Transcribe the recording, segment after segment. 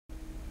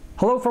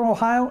Hello from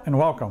Ohio and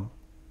welcome.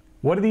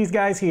 What do these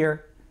guys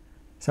here?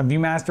 Some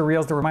ViewMaster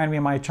reels to remind me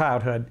of my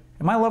childhood.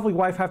 And my lovely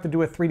wife have to do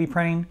with 3D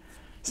printing?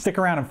 Stick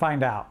around and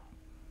find out.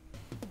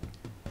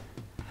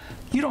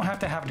 You don't have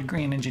to have a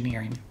degree in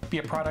engineering, be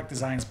a product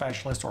design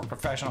specialist or a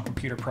professional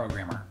computer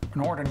programmer in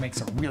order to make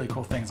some really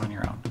cool things on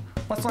your own.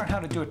 Let's learn how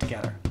to do it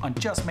together on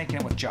Just Making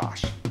It with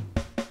Josh.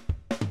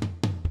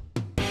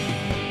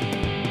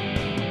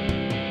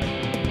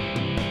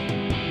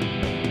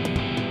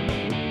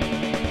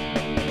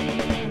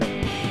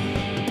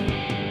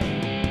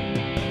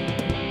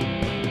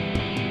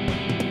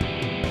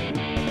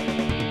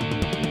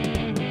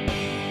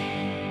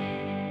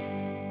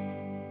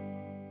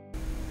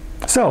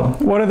 So,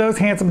 what do those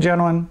handsome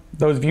gentlemen,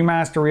 those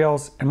ViewMaster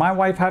reels, and my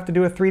wife have to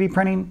do with 3D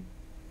printing?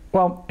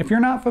 Well, if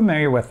you're not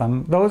familiar with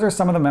them, those are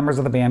some of the members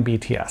of the band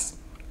BTS.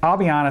 I'll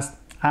be honest,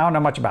 I don't know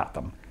much about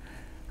them.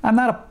 I'm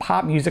not a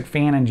pop music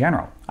fan in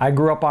general. I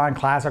grew up on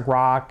classic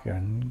rock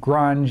and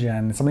grunge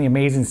and some of the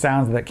amazing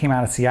sounds that came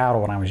out of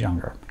Seattle when I was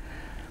younger.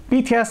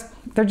 BTS,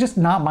 they're just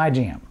not my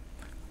jam.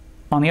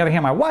 On the other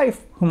hand, my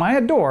wife, whom I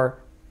adore,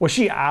 well,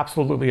 she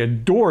absolutely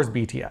adores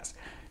BTS.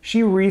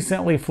 She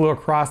recently flew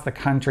across the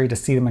country to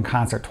see them in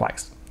concert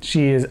twice.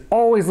 She is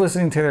always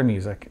listening to their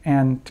music,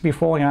 and to be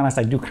fully honest,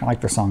 I do kind of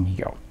like their song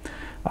Ego.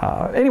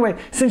 Anyway,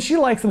 since she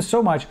likes them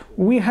so much,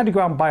 we had to go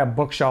out and buy a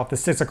bookshelf that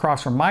sits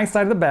across from my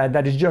side of the bed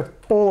that is just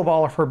full of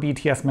all of her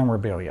BTS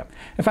memorabilia.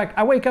 In fact,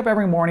 I wake up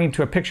every morning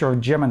to a picture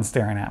of Jimin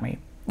staring at me.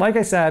 Like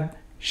I said,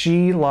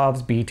 she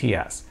loves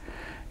BTS.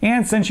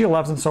 And since she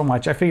loves them so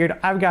much, I figured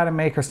I've got to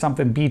make her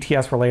something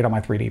BTS related on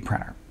my 3D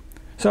printer.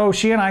 So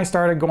she and I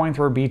started going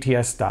through her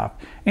BTS stuff,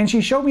 and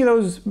she showed me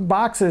those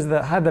boxes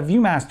that had the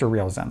ViewMaster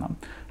reels in them.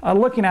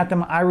 Looking at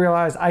them, I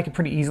realized I could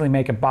pretty easily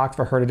make a box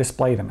for her to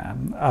display them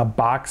in. A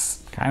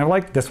box kind of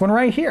like this one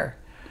right here.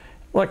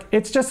 Look,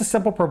 it's just a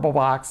simple purple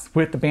box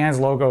with the band's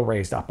logo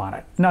raised up on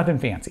it. Nothing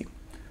fancy.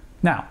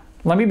 Now,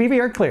 let me be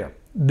very clear.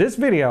 This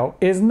video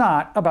is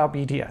not about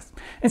BTS.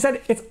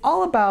 Instead, it's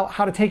all about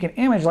how to take an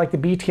image like the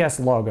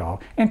BTS logo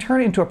and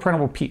turn it into a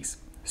printable piece.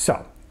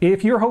 So,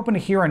 if you're hoping to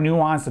hear a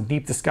nuanced and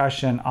deep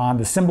discussion on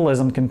the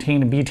symbolism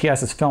contained in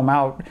BTS's Film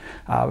Out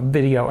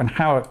video and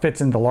how it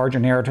fits into the larger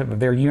narrative of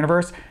their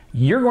universe,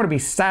 you're going to be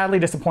sadly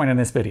disappointed in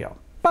this video.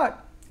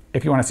 But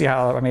if you want to see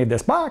how I made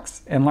this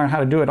box and learn how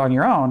to do it on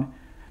your own,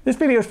 this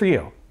video is for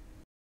you.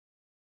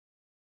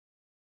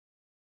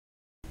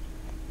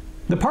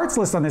 The parts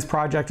list on this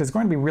project is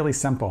going to be really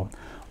simple.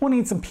 We'll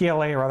need some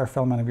PLA or other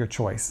filament of your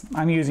choice.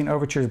 I'm using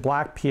Overture's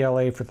black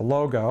PLA for the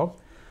logo,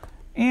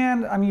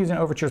 and I'm using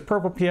Overture's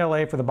purple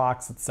PLA for the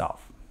box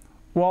itself.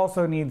 We'll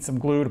also need some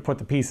glue to put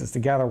the pieces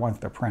together once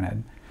they're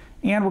printed.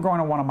 And we're going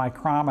to want a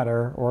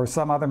micrometer or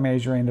some other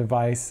measuring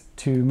device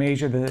to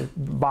measure the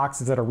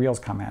boxes that our reels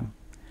come in.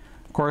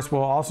 Of course,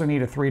 we'll also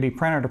need a 3D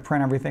printer to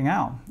print everything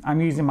out.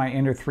 I'm using my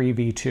Ender 3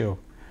 V2.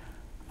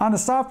 On the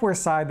software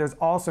side, there's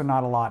also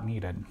not a lot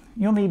needed.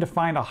 You'll need to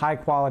find a high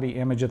quality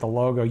image of the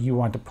logo you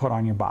want to put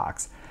on your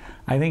box.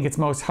 I think it's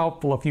most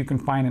helpful if you can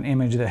find an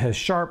image that has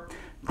sharp,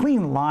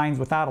 clean lines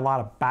without a lot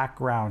of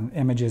background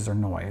images or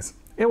noise.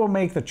 It will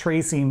make the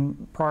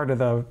tracing part of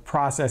the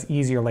process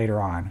easier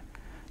later on.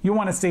 You'll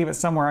want to save it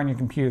somewhere on your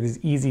computer that's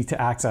easy to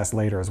access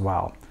later as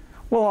well.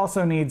 We'll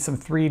also need some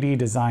 3D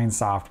design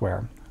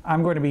software.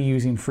 I'm going to be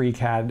using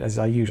FreeCAD as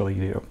I usually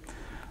do.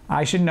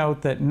 I should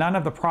note that none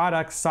of the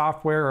products,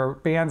 software, or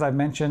bands I've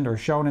mentioned or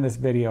shown in this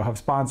video have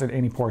sponsored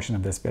any portion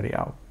of this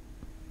video.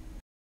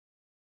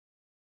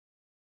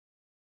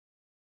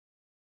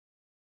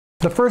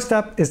 The first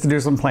step is to do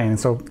some planning.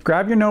 So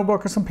grab your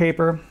notebook or some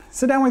paper,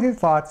 sit down with your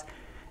thoughts,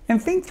 and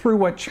think through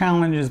what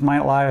challenges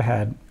might lie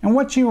ahead and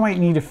what you might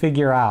need to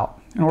figure out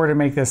in order to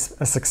make this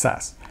a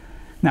success.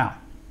 Now,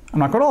 I'm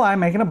not going to lie,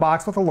 making a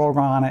box with a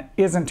logo on it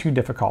isn't too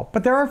difficult,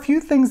 but there are a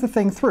few things to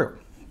think through.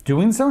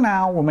 Doing so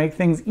now will make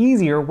things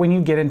easier when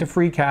you get into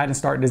FreeCAD and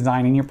start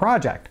designing your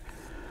project.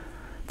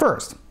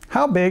 First,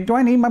 how big do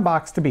I need my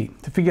box to be?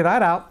 To figure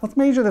that out, let's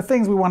measure the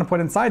things we want to put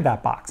inside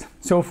that box.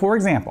 So for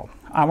example,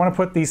 I want to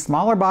put these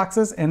smaller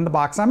boxes in the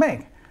box I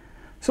make.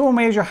 So we'll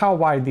measure how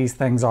wide these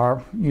things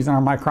are using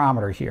our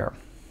micrometer here.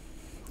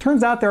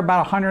 Turns out they're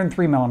about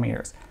 103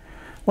 millimeters.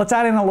 Let's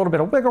add in a little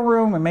bit of wiggle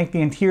room and make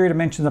the interior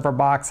dimensions of our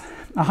box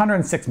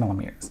 106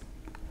 millimeters.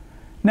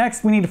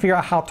 Next, we need to figure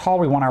out how tall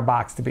we want our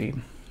box to be.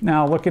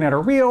 Now, looking at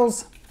our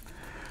reels,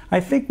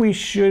 I think we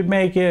should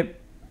make it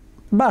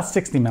about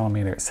 60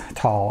 millimeters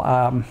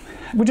tall.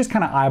 We just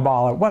kind of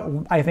eyeball it, what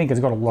I think is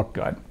going to look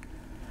good.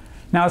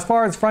 Now, as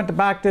far as front to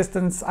back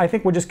distance, I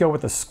think we'll just go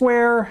with a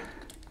square.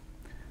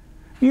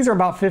 These are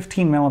about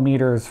 15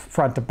 millimeters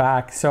front to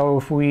back. So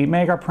if we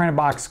make our printed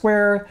box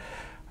square,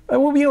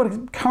 we'll be able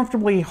to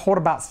comfortably hold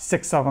about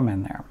 6 of them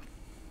in there.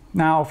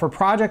 Now, for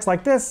projects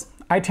like this,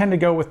 I tend to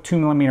go with 2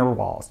 millimeter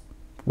walls.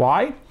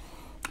 Why?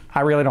 I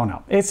really don't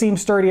know. It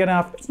seems sturdy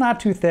enough. It's not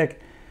too thick.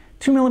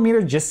 2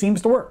 millimeters just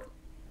seems to work.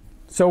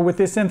 So with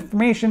this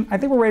information, I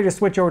think we're ready to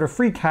switch over to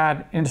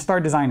FreeCAD and to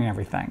start designing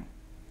everything.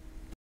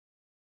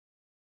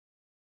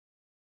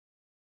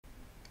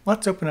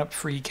 Let's open up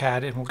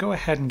FreeCAD and we'll go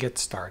ahead and get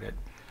started.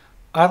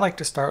 I like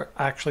to start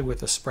actually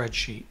with a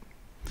spreadsheet.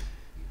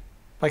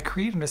 By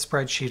creating a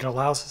spreadsheet, it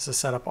allows us to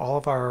set up all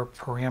of our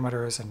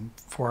parameters and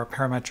for our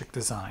parametric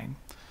design.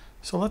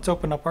 So let's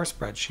open up our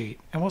spreadsheet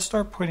and we'll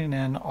start putting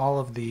in all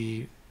of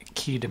the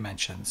key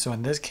dimensions. So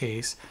in this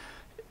case,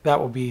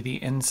 that will be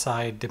the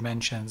inside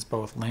dimensions,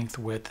 both length,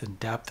 width, and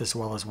depth, as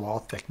well as wall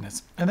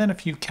thickness, and then a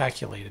few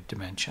calculated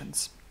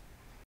dimensions.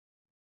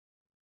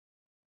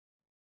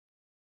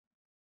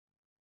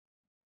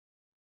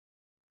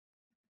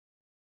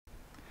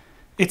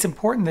 It's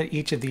important that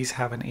each of these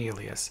have an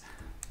alias.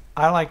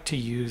 I like to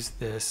use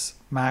this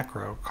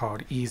macro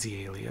called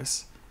easy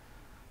alias,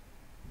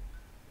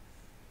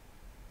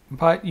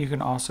 but you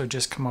can also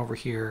just come over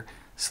here,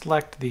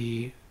 select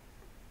the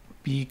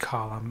B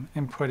column,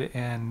 and put it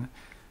in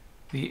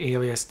the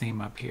alias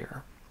name up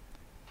here.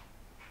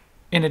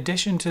 In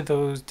addition to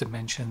those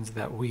dimensions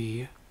that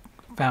we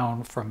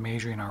found from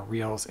measuring our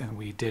reels and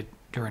we did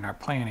during our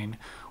planning,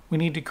 we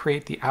need to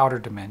create the outer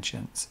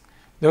dimensions.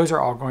 Those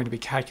are all going to be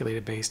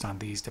calculated based on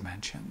these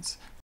dimensions.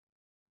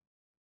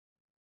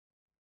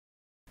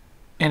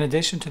 In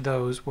addition to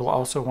those, we'll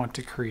also want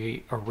to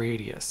create a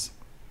radius.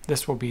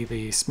 This will be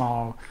the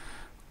small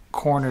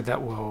corner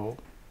that will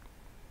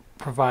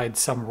provide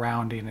some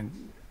rounding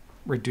and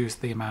reduce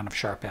the amount of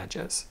sharp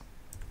edges.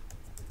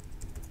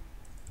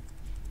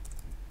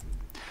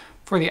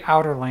 For the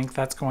outer length,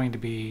 that's going to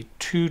be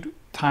 2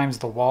 times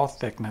the wall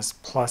thickness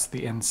plus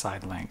the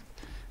inside length.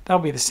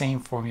 That'll be the same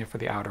formula for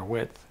the outer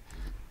width.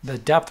 The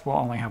depth will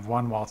only have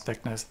 1 wall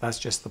thickness, that's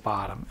just the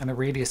bottom, and the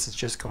radius is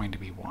just going to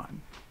be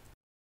 1.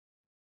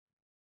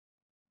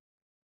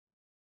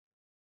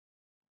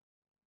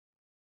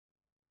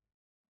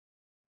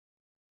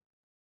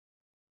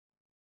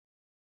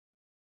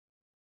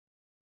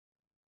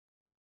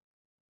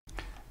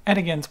 And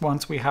again,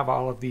 once we have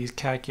all of these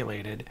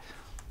calculated,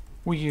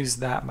 we use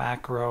that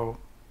macro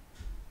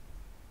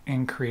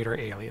and create our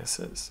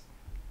aliases.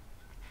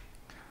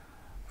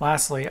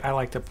 Lastly, I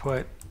like to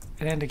put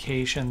an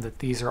indication that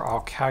these are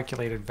all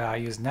calculated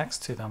values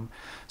next to them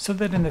so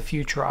that in the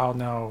future I'll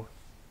know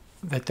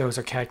that those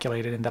are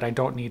calculated and that I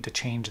don't need to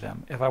change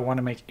them. If I want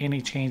to make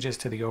any changes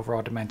to the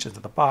overall dimensions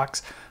of the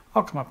box,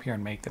 I'll come up here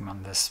and make them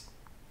on this.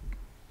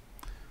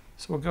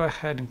 So we'll go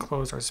ahead and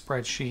close our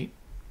spreadsheet.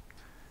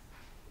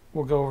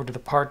 We'll go over to the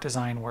part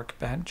design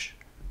workbench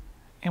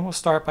and we'll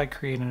start by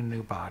creating a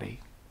new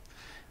body.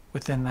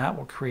 Within that,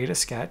 we'll create a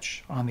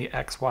sketch on the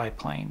XY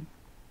plane.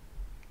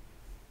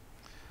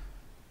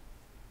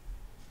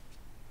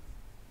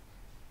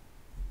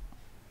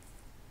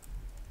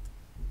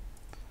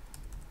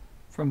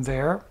 From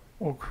there,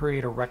 we'll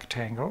create a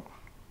rectangle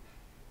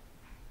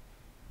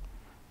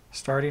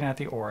starting at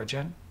the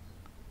origin.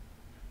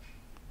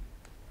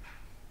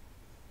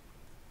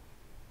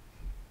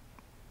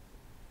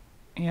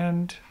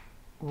 And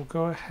we'll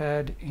go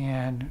ahead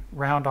and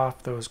round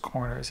off those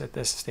corners at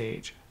this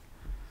stage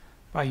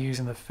by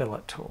using the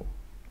fillet tool.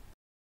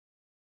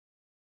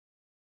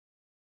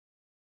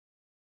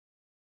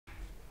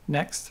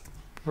 Next,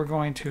 we're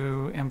going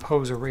to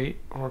impose a rate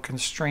or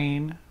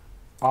constrain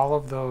all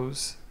of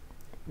those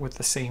with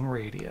the same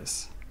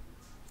radius.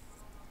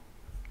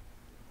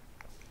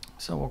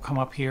 So we'll come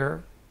up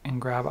here and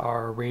grab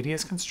our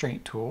radius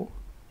constraint tool.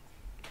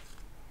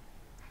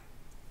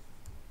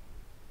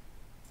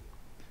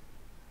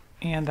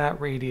 And that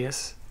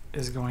radius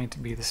is going to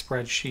be the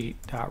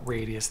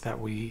spreadsheet.radius that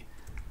we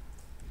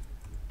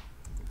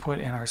put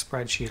in our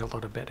spreadsheet a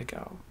little bit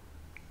ago.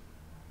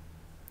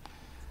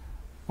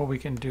 What we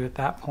can do at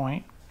that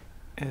point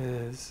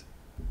is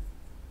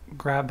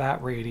grab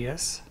that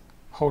radius,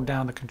 hold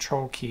down the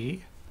control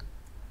key,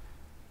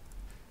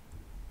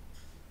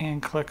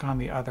 and click on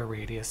the other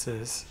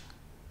radiuses.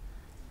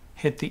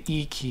 Hit the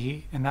E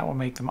key, and that will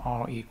make them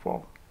all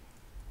equal.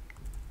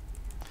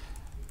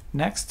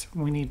 Next,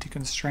 we need to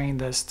constrain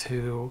this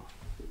to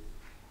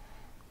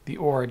the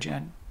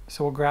origin.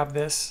 So we'll grab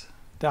this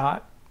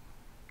dot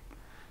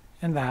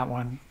and that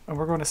one, and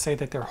we're going to say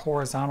that their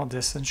horizontal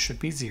distance should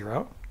be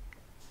 0.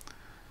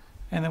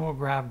 And then we'll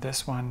grab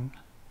this one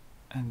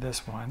and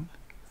this one,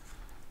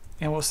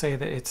 and we'll say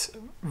that its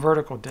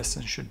vertical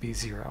distance should be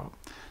 0.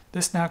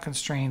 This now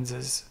constrains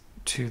us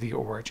to the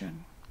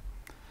origin.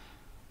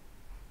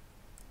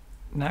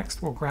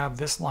 Next, we'll grab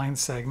this line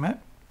segment,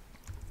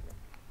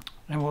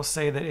 and we'll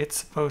say that it's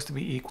supposed to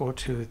be equal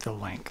to the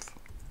length,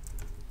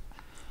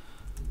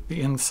 the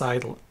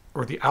inside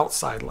or the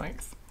outside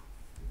length.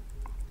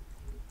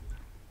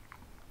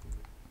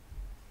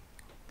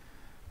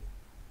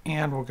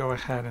 And we'll go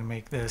ahead and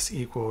make this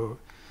equal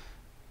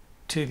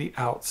to the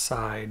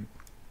outside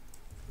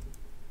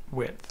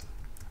width.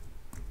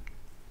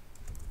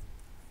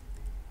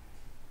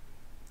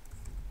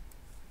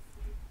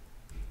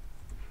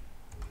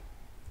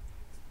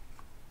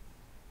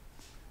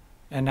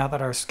 And now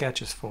that our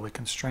sketch is fully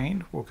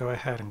constrained, we'll go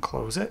ahead and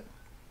close it.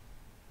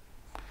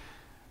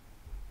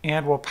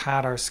 And we'll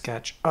pad our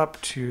sketch up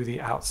to the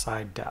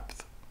outside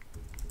depth.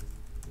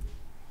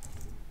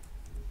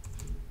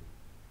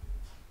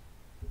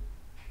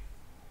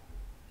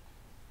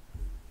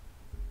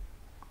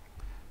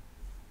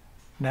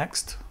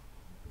 Next,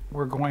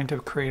 we're going to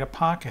create a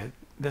pocket.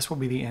 This will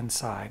be the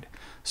inside.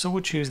 So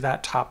we'll choose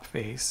that top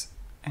face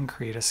and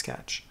create a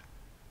sketch.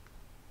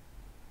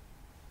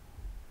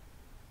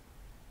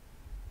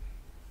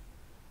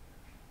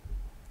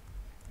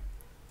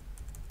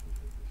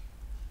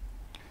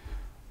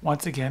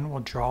 Once again,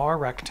 we'll draw our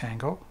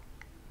rectangle.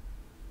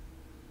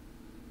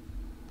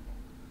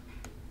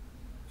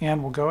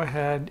 And we'll go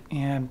ahead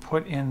and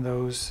put in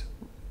those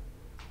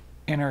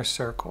inner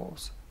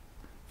circles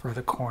for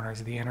the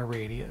corners, the inner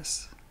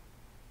radius,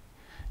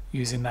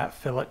 using that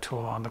fillet tool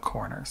on the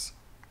corners.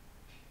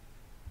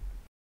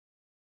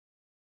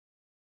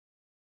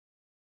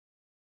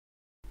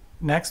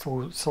 Next,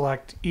 we'll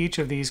select each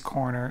of these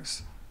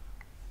corners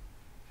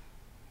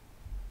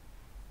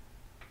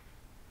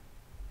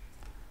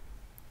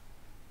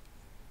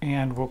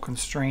and we'll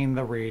constrain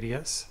the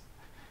radius.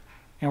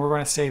 And we're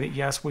going to say that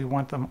yes, we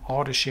want them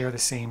all to share the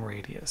same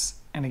radius.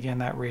 And again,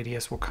 that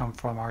radius will come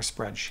from our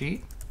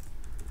spreadsheet.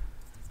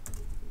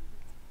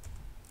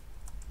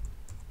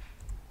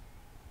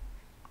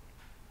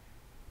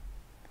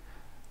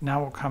 Now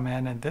we'll come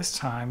in, and this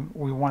time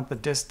we want the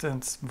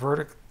distance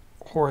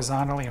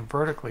horizontally and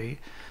vertically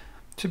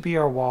to be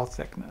our wall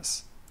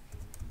thickness.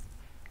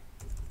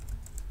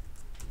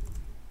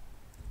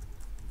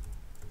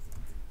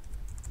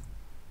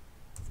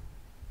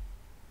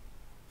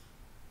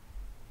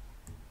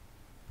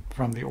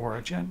 From the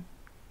origin.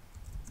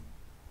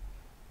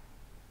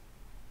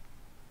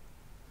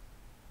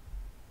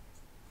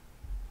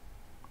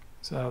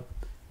 So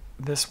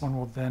this one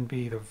will then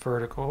be the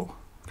vertical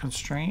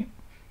constraint.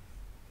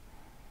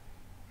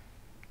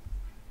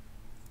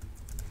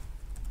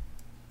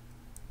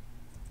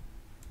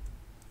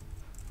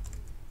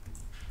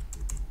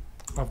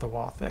 Of the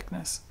wall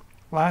thickness.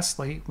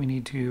 Lastly, we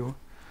need to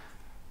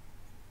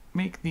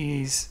make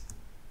these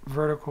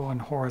vertical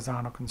and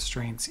horizontal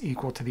constraints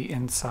equal to the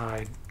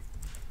inside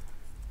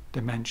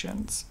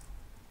dimensions.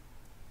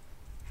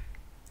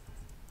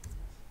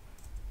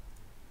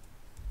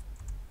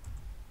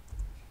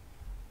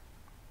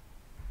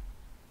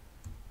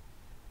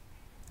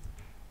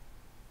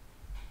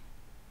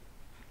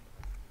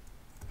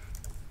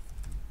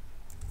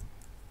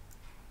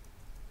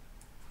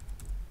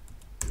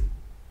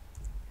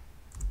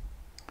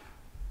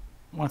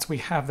 Once we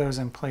have those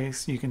in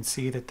place, you can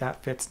see that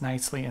that fits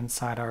nicely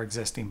inside our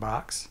existing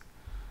box.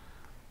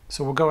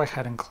 So we'll go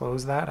ahead and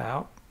close that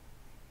out.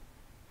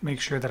 Make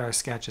sure that our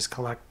sketch is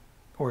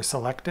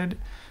selected,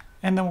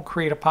 and then we'll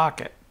create a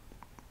pocket.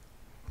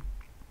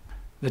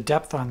 The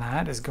depth on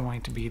that is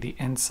going to be the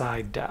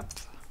inside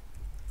depth.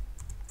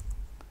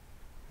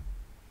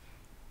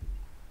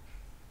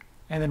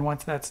 And then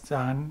once that's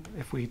done,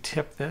 if we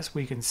tip this,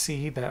 we can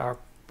see that our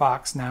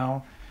box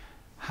now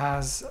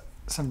has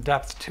some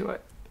depth to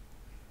it.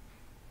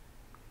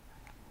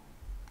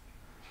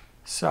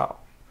 So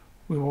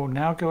we will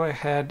now go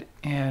ahead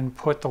and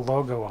put the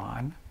logo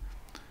on.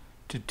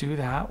 To do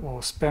that,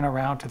 we'll spin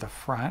around to the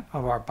front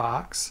of our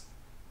box.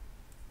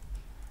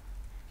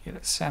 Get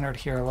it centered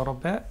here a little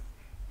bit.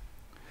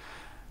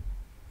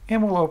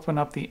 And we'll open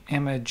up the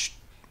image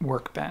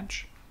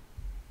workbench.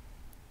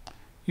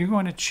 You're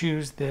going to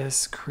choose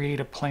this create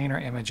a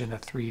planar image in the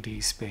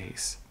 3D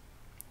space.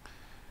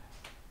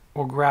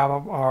 We'll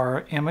grab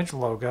our image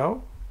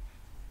logo,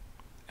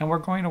 and we're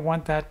going to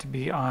want that to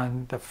be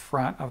on the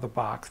front of the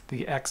box,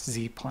 the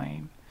XZ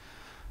plane.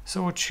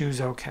 So we'll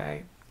choose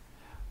OK.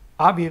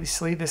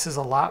 Obviously, this is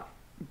a lot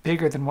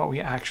bigger than what we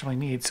actually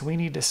need, so we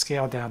need to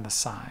scale down the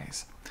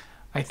size.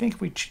 I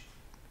think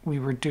we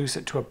reduce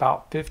it to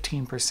about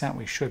 15%,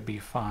 we should be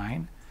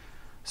fine.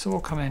 So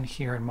we'll come in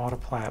here and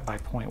multiply it by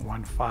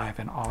 0.15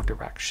 in all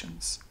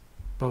directions,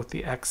 both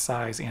the X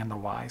size and the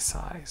Y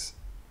size.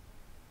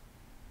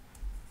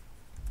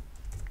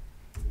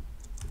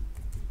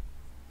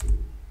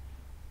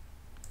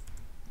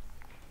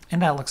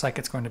 And that looks like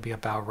it's going to be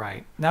about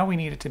right. Now we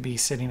need it to be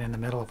sitting in the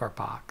middle of our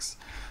box.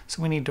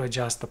 So we need to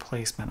adjust the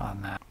placement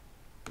on that.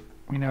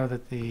 We know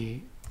that the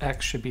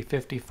X should be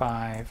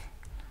 55,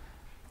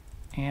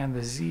 and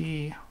the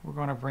Z we're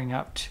going to bring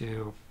up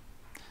to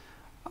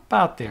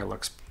about there.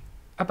 Looks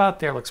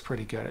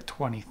pretty good at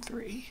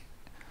 23.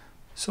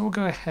 So we'll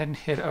go ahead and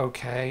hit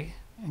OK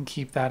and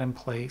keep that in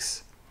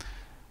place.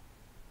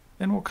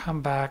 Then we'll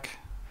come back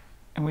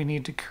and we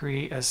need to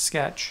create a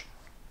sketch.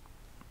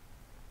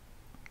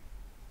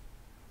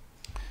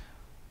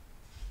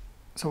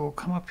 So we'll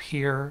come up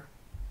here,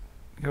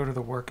 go to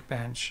the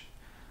workbench,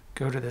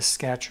 go to the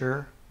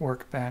sketcher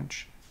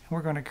workbench, and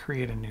we're going to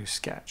create a new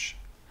sketch.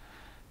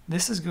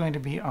 This is going to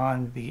be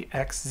on the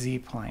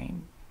XZ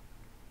plane.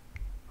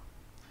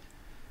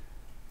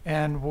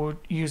 And we'll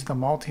use the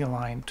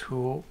multi-line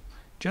tool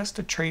just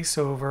to trace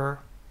over,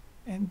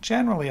 and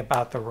generally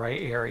about the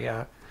right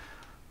area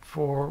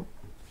for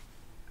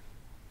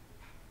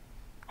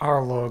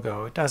our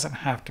logo. It doesn't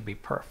have to be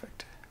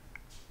perfect.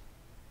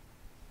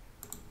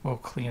 We'll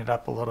clean it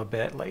up a little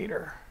bit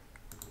later.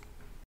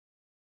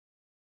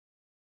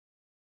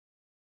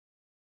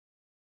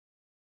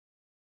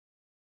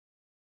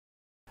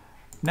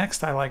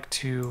 Next, I like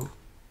to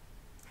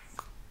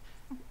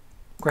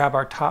grab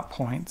our top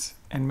points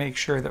and make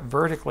sure that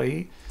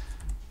vertically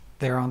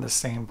they're on the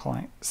same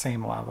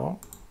level,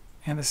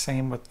 and the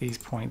same with these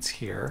points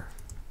here.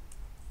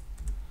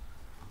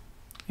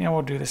 And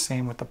we'll do the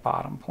same with the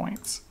bottom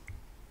points.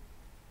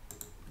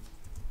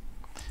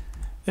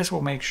 This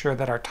will make sure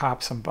that our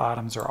tops and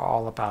bottoms are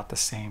all about the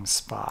same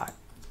spot.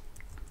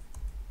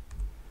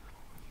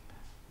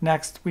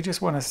 Next, we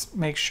just want to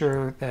make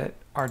sure that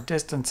our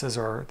distances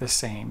are the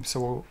same. So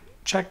we'll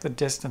check the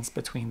distance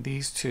between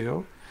these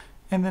two,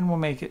 and then we'll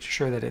make it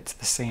sure that it's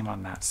the same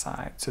on that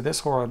side. So this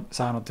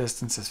horizontal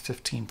distance is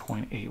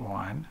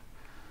 15.81.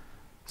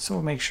 So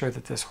we'll make sure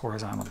that this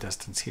horizontal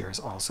distance here is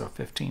also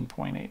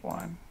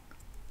 15.81.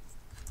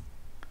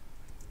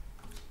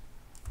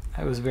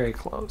 That was very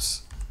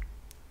close.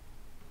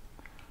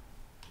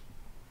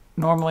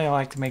 Normally I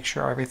like to make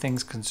sure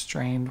everything's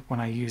constrained when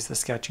I use the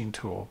sketching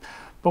tool,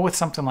 but with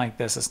something like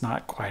this it's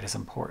not quite as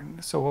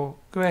important. So we'll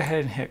go ahead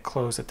and hit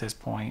close at this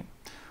point.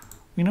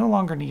 We no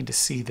longer need to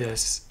see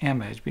this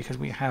image because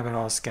we have it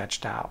all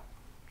sketched out.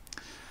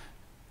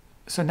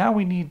 So now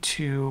we need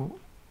to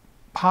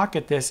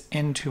pocket this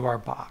into our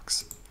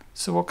box.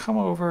 So we'll come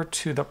over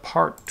to the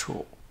part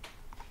tool.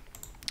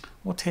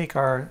 We'll take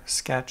our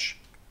sketch.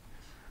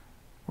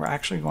 We're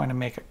actually going to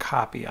make a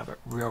copy of it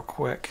real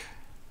quick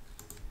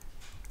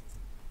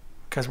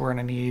because we're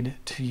going to need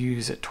to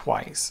use it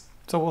twice.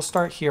 So we'll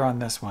start here on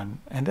this one,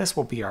 and this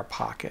will be our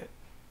pocket.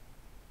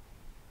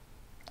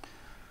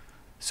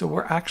 So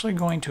we're actually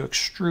going to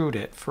extrude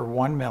it for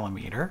 1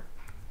 millimeter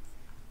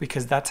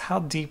because that's how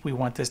deep we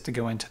want this to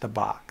go into the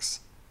box.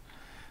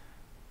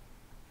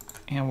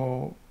 And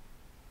we'll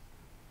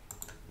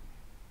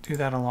do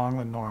that along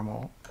the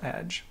normal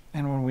edge.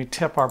 And when we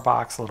tip our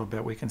box a little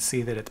bit, we can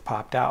see that it's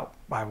popped out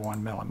by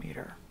 1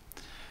 millimeter.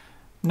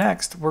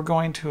 Next, we're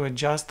going to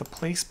adjust the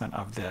placement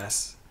of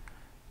this,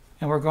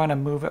 and we're going to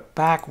move it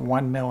back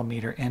 1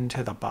 millimeter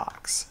into the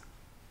box.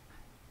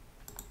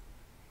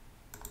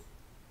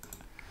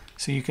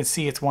 So you can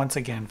see it's once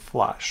again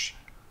flush.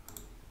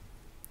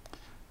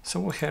 So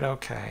we'll hit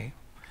OK.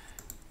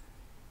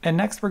 And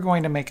next we're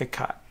going to make a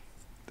cut.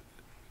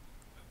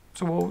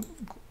 So we'll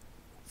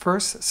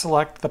first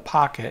select the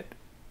pocket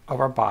of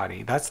our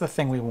body. That's the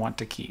thing we want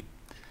to keep.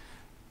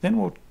 Then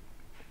we'll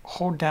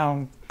hold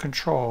down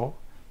Control,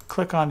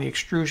 click on the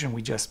extrusion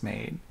we just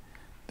made.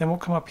 Then we'll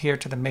come up here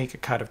to the make a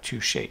cut of 2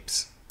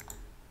 shapes.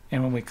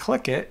 And when we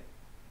click it,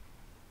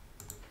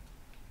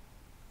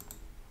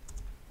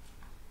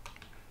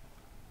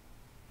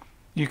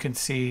 you can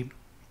see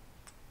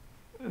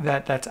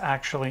that that's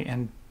actually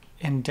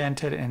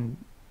indented and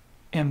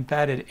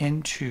embedded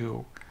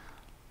into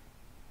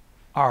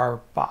our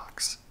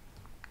box.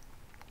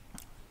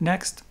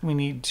 Next, we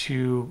need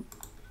to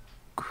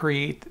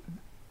create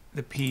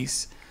the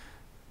piece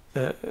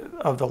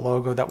of the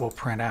logo that we'll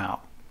print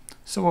out.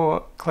 So we'll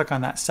click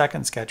on that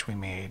second sketch we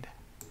made.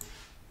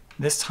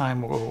 This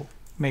time we'll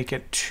make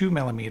it 2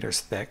 millimeters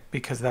thick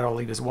because that'll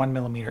leave us 1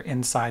 millimeter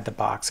inside the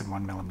box and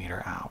 1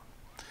 millimeter out.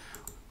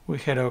 We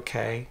hit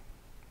OK,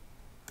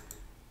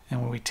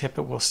 and when we tip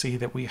it, we'll see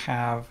that we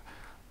have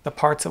the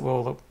parts that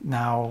will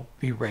now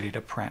be ready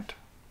to print.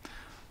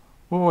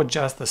 We'll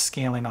adjust the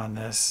scaling on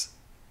this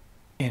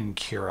in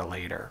Cura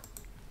later.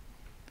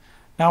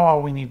 Now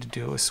all we need to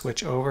do is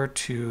switch over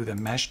to the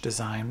mesh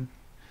design.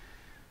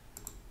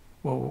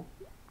 We'll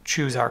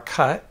choose our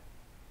cut.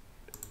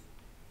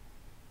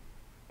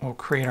 We'll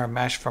create our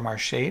mesh from our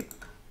shape,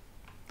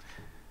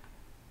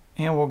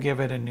 and we'll give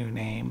it a new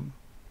name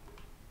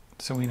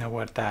so we know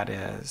what that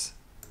is.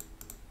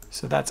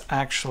 So that's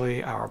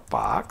actually our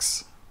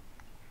box.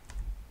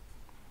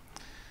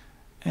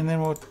 And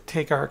then we'll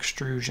take our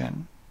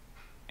extrusion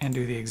and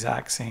do the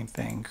exact same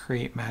thing.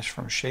 Create mesh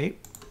from shape.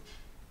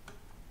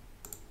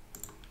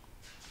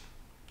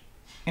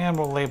 And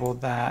we'll label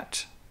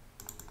that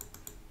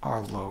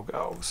our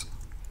logos.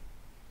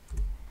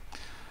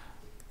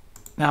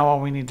 Now all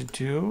we need to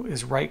do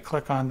is right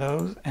click on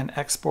those and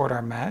export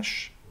our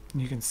mesh.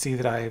 And you can see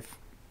that I've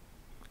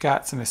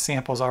got some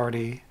samples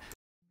already.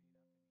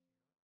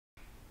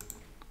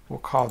 We'll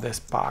call this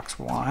box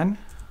 1.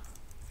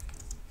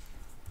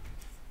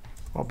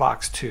 Well,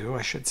 box 2,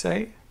 I should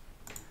say.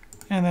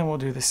 And then we'll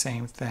do the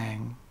same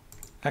thing.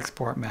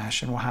 Export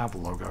mesh, and we'll have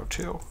logo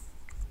 2.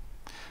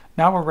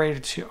 Now we're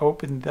ready to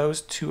open those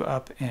two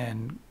up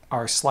in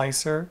our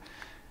slicer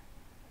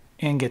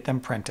and get them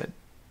printed.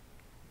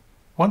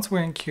 Once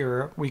we're in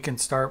Cura, we can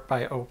start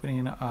by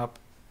opening up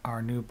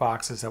our new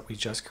boxes that we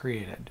just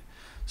created.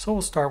 So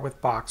we'll start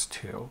with box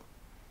 2.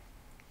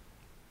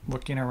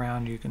 Looking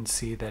around, you can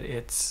see that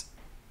it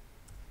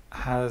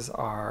has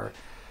our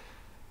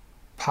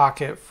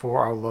pocket for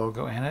our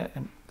logo in it,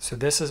 and so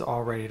this is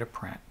all ready to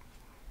print.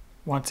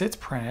 Once it's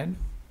printed,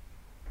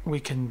 we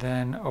can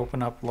then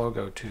open up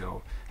logo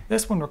 2.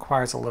 This one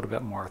requires a little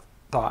bit more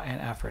thought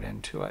and effort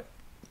into it.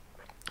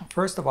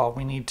 First of all,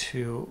 we need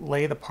to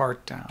lay the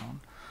part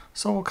down.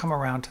 So we'll come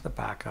around to the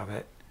back of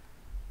it,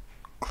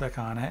 click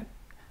on it,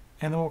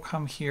 and then we'll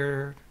come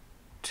here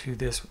to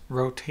this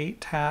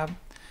rotate tab,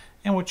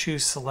 and we'll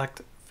choose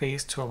select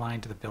face to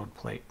align to the build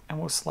plate, and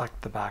we'll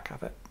select the back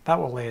of it. That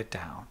will lay it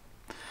down.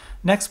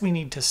 Next, we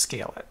need to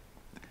scale it.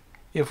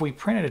 If we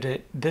printed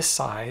it this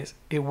size,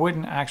 it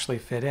wouldn't actually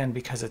fit in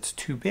because it's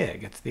too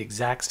big. It's the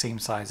exact same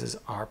size as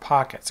our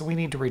pocket, so we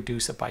need to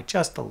reduce it by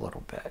just a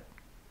little bit.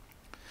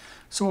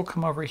 So we'll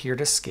come over here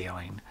to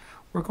scaling.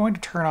 We're going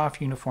to turn off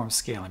uniform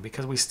scaling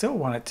because we still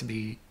want it to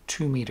be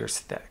 2 meters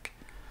thick.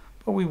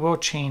 But we will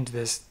change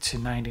this to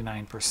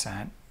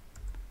 99%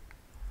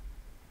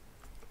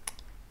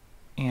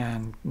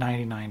 and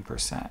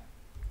 99%.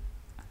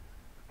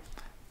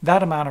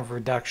 That amount of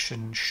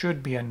reduction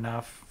should be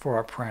enough for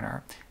a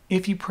printer.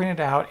 If you print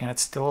it out and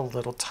it's still a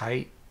little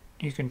tight,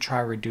 you can try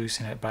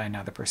reducing it by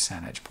another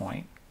percentage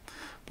point.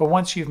 But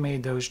once you've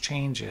made those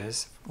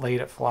changes, laid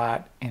it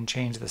flat, and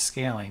changed the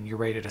scaling, you're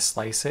ready to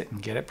slice it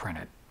and get it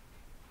printed.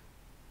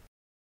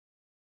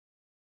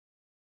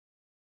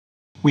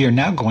 We are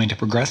now going to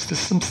progress to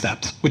some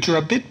steps which are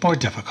a bit more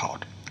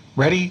difficult.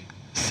 Ready,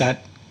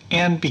 set,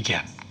 and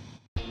begin.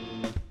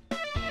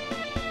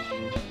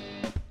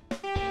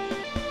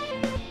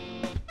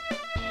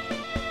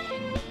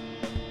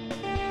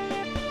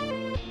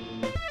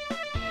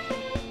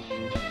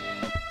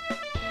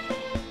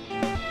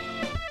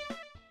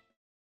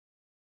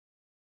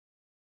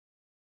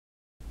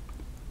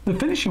 The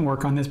finishing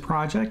work on this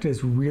project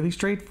is really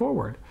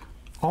straightforward.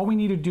 All we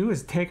need to do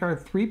is take our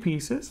 3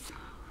 pieces,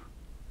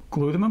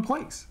 glue them in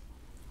place.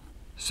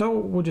 So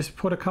we'll just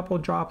put a couple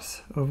of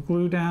drops of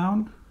glue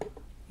down.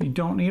 You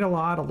don't need a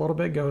lot, a little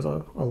bit goes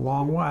a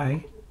long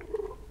way.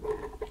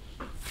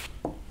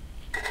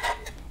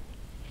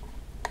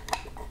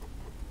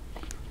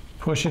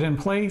 Push it in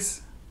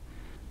place,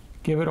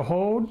 give it a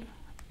hold,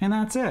 and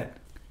that's it.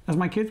 As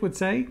my kids would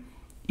say,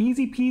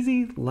 easy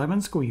peasy, lemon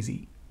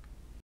squeezy.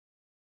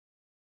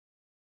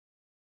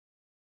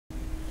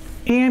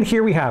 And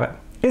here we have it.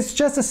 It's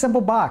just a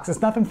simple box,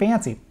 it's nothing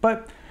fancy,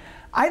 but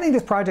I think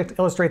this project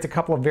illustrates a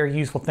couple of very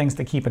useful things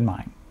to keep in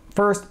mind.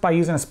 First, by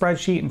using a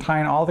spreadsheet and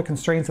tying all the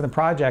constraints of the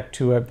project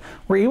to it,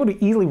 we're able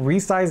to easily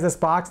resize this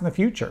box in the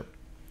future.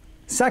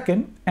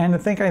 Second, and the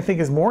thing I think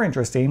is more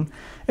interesting,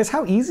 is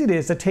how easy it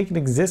is to take an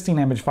existing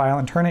image file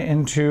and turn it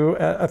into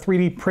a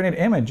 3D printed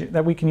image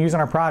that we can use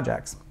in our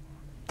projects.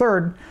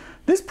 Third,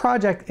 this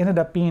project ended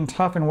up being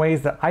tough in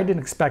ways that I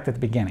didn't expect at the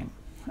beginning.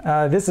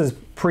 This is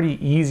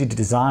pretty easy to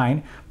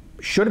design,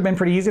 should have been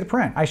pretty easy to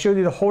print. I showed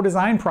you the whole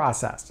design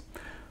process.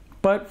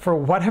 But for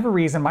whatever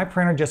reason, my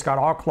printer just got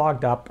all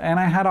clogged up and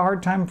I had a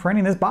hard time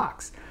printing this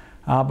box.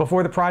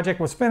 Before the project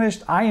was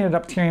finished, I ended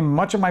up tearing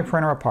much of my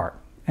printer apart.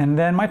 And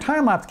then my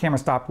time-lapse camera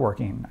stopped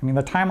working. I mean,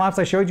 the time-lapse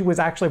I showed you was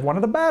actually one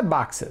of the bad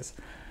boxes.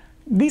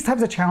 These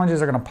types of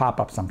challenges are going to pop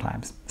up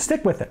sometimes.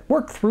 Stick with it,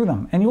 work through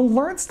them, and you'll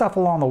learn stuff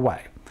along the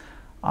way.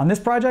 On this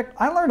project,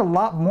 I learned a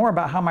lot more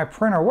about how my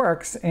printer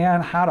works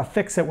and how to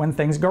fix it when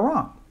things go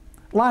wrong.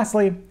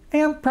 Lastly,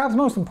 and perhaps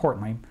most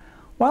importantly,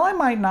 while I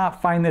might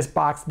not find this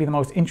box to be the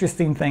most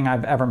interesting thing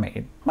I've ever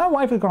made, my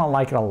wife is going to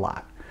like it a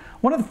lot.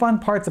 One of the fun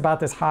parts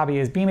about this hobby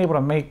is being able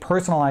to make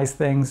personalized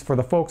things for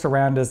the folks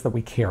around us that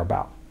we care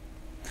about.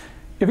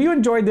 If you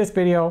enjoyed this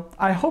video,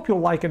 I hope you'll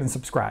like it and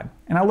subscribe,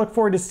 and I look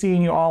forward to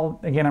seeing you all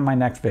again in my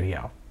next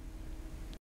video.